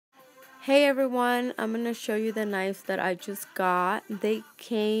Hey everyone, I'm going to show you the knives that I just got. They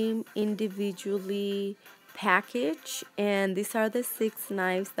came individually packaged, and these are the 6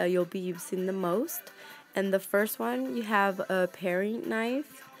 knives that you'll be using the most. And the first one, you have a paring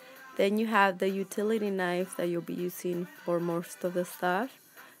knife. Then you have the utility knife that you'll be using for most of the stuff.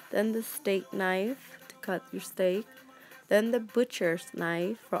 Then the steak knife to cut your steak. Then the butcher's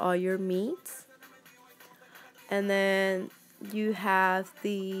knife for all your meats. And then you have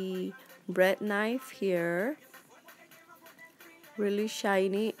the bread knife here, really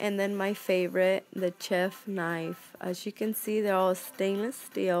shiny, and then my favorite, the chef knife. As you can see, they're all stainless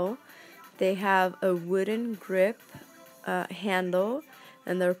steel. They have a wooden grip handle,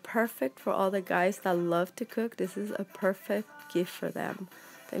 and they're perfect for all the guys that love to cook. This is a perfect gift for them.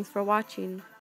 Thanks for watching.